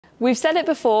We've said it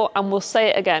before and we'll say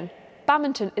it again.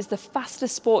 Badminton is the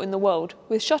fastest sport in the world,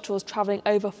 with shuttles travelling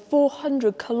over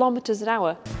 400 kilometres an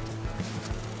hour.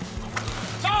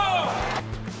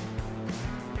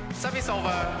 Service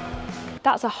over.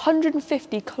 That's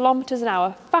 150 kilometres an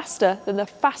hour faster than the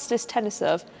fastest tennis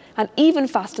serve, and even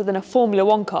faster than a Formula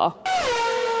 1 car.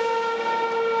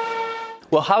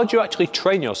 Well, how do you actually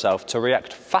train yourself to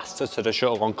react faster to the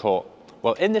shuttle on court?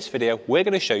 Well, in this video, we're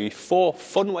going to show you 4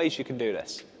 fun ways you can do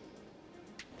this.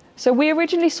 So we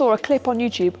originally saw a clip on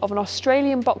YouTube of an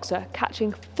Australian boxer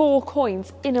catching 4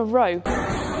 coins in a row.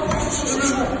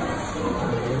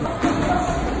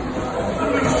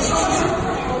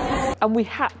 And we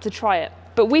had to try it.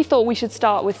 But we thought we should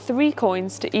start with 3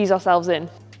 coins to ease ourselves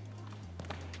in.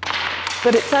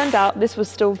 But it turned out this was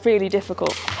still really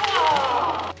difficult.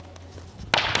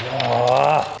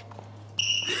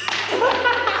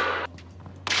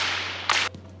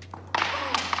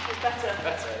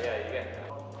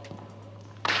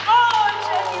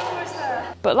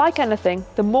 But like anything,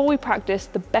 the more we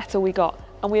practiced, the better we got,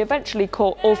 and we eventually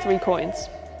caught all 3 coins.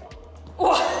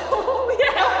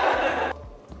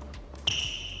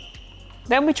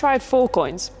 Then we tried 4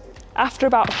 coins. After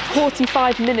about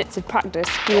 45 minutes of practice,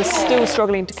 we were still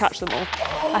struggling to catch them all.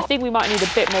 I think we might need a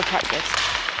bit more practice.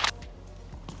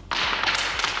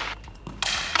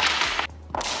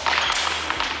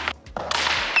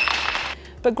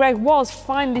 But Greg was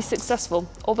finally successful,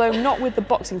 although not with the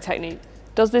boxing technique.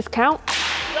 Does this count?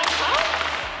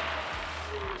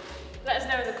 Let us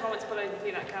know in the comments below if you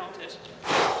think that counted.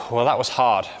 Well, that was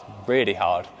hard, really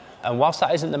hard. And whilst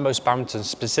that isn't the most badminton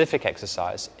specific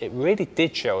exercise, it really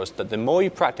did show us that the more you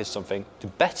practice something, the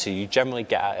better you generally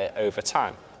get at it over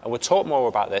time. And we'll talk more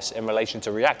about this in relation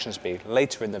to reaction speed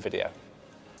later in the video.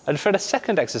 And for the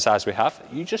second exercise we have,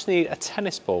 you just need a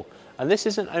tennis ball. And this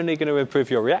isn't only going to improve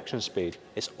your reaction speed,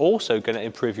 it's also going to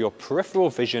improve your peripheral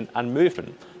vision and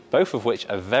movement, both of which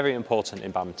are very important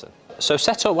in badminton. So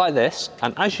set up like this,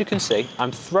 and as you can see,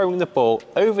 I'm throwing the ball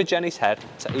over Jenny's head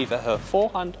to either her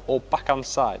forehand or backhand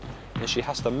side, and she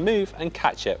has to move and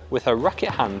catch it with her racket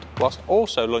hand whilst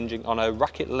also lunging on her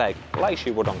racket leg like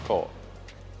she would on court.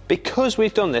 Because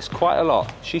we've done this quite a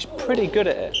lot, she's pretty good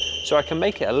at it, so I can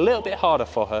make it a little bit harder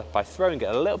for her by throwing it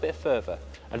a little bit further,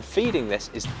 and feeding this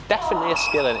is definitely a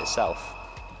skill in itself.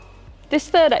 This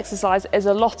third exercise is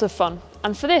a lot of fun,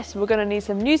 and for this we're going to need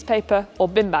some newspaper or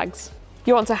bin bags.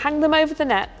 You want to hang them over the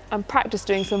net and practice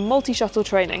doing some multi-shuttle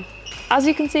training. As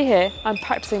you can see here, I'm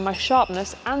practicing my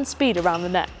sharpness and speed around the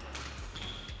net.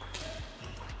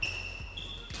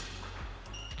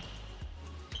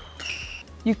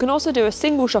 You can also do a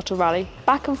single shuttle rally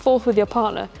back and forth with your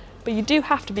partner, but you do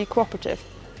have to be cooperative.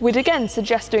 We'd again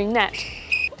suggest doing net,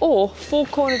 or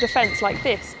 4-corner defence like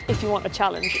this if you want a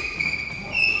challenge.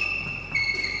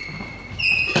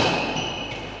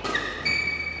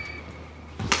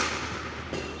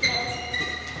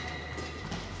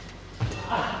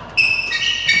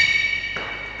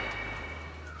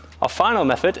 Our final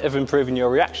method of improving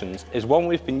your reactions is one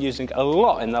we've been using a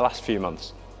lot in the last few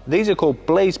months. These are called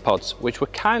Blaze Pods, which were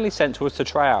kindly sent to us to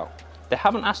try out. They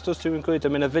haven't asked us to include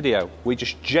them in a video, we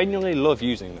just genuinely love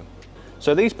using them.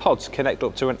 So these pods connect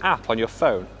up to an app on your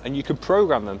phone, and you can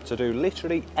program them to do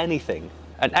literally anything.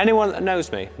 And anyone that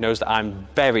knows me knows that I'm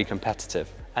very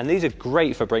competitive, and these are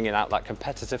great for bringing out that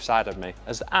competitive side of me,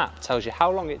 as the app tells you how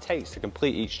long it takes to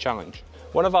complete each challenge.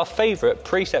 One of our favourite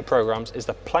preset programs is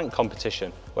the plank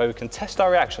competition, where we can test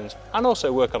our reactions and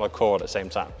also work on our core at the same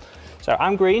time. So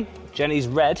I'm green, Jenny's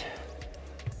red.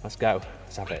 Let's go,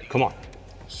 let's have it, come on.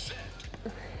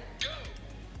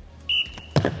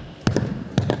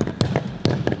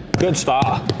 Good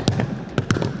start.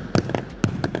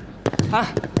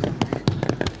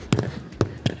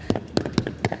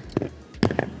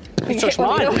 You touched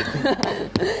mine.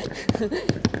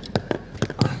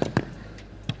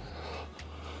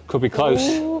 Could be close.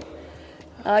 Ooh,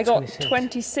 I got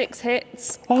 26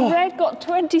 hits. Greg got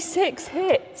 26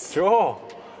 hits. Sure,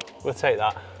 we'll take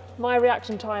that. My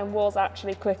reaction time was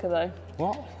actually quicker though.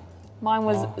 What? Mine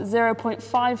was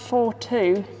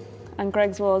 0.542 and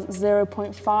Greg's was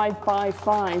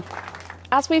 0.555.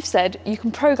 As we've said, you can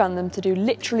program them to do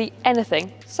literally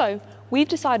anything. So we've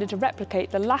decided to replicate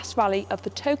the last rally of the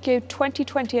Tokyo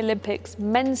 2020 Olympics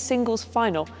men's singles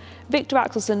final, Victor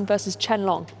Axelsen versus Chen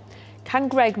Long. Can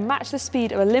Greg match the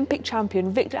speed of Olympic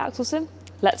champion Victor Axelsen?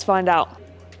 Let's find out.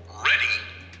 Ready,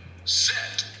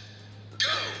 set, go!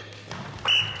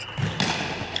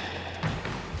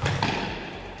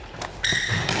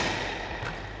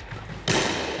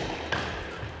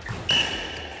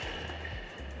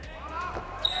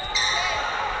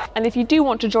 And And if you do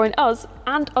want to join us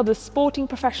and other sporting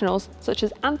professionals such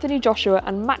as Anthony Joshua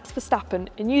and Max Verstappen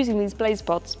in using these Blaze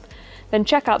Pods, then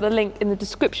check out the link in the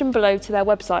description below to their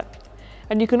website.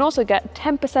 And you can also get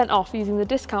 10% off using the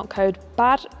discount code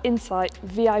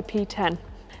BADINSIGHTVIP10.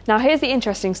 Now here's the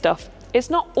interesting stuff.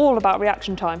 It's not all about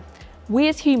reaction time. We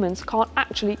as humans can't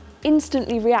actually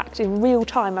instantly react in real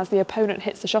time as the opponent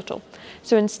hits the shuttle.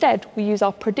 So instead, we use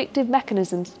our predictive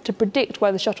mechanisms to predict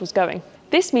where the shuttle's going.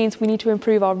 This means we need to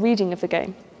improve our reading of the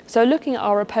game. So looking at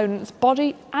our opponent's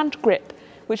body and grip,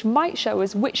 which might show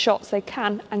us which shots they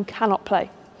can and cannot play.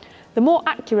 The more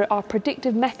accurate our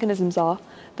predictive mechanisms are,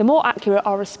 the more accurate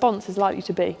our response is likely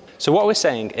to be. So what we're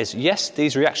saying is, yes,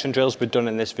 these reaction drills we've done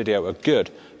in this video are good,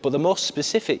 but the more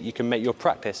specific you can make your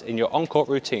practice in your on-court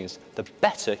routines, the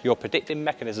better your predictive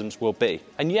mechanisms will be.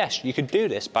 And yes, you can do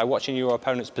this by watching your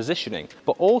opponent's positioning,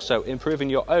 but also improving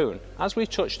your own, as we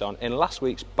touched on in last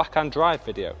week's backhand drive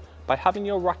video, by having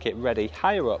your racket ready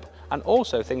higher up, and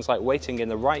also things like waiting in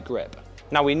the right grip.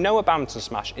 Now we know a badminton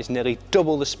smash is nearly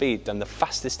double the speed than the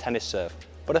fastest tennis serve.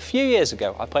 But a few years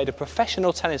ago, I played a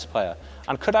professional tennis player,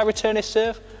 and could I return his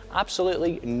serve?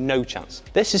 Absolutely no chance.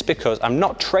 This is because I'm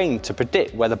not trained to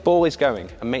predict where the ball is going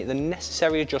and make the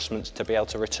necessary adjustments to be able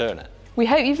to return it. We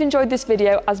hope you've enjoyed this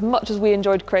video as much as we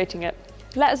enjoyed creating it.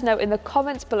 Let us know in the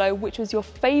comments below which was your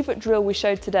favourite drill we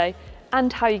showed today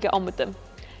and how you get on with them.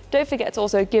 Don't forget to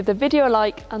also give the video a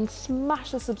like and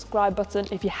smash the subscribe button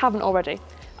if you haven't already.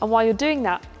 And while you're doing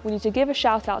that, we need to give a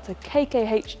shout out to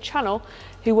KKH Channel,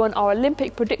 who won our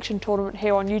Olympic prediction tournament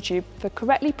here on YouTube for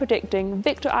correctly predicting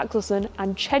Victor Axelsen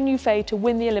and Chen Yufei to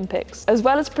win the Olympics, as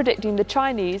well as predicting the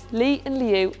Chinese Li and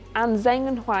Liu and Zheng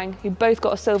and Huang, who both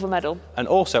got a silver medal. And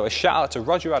also a shout out to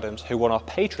Roger Adams, who won our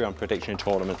Patreon prediction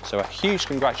tournament, so a huge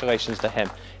congratulations to him.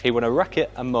 He won a racket,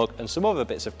 a mug and some other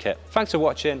bits of kit. Thanks for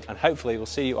watching, and hopefully we'll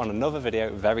see you on another video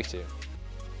very soon.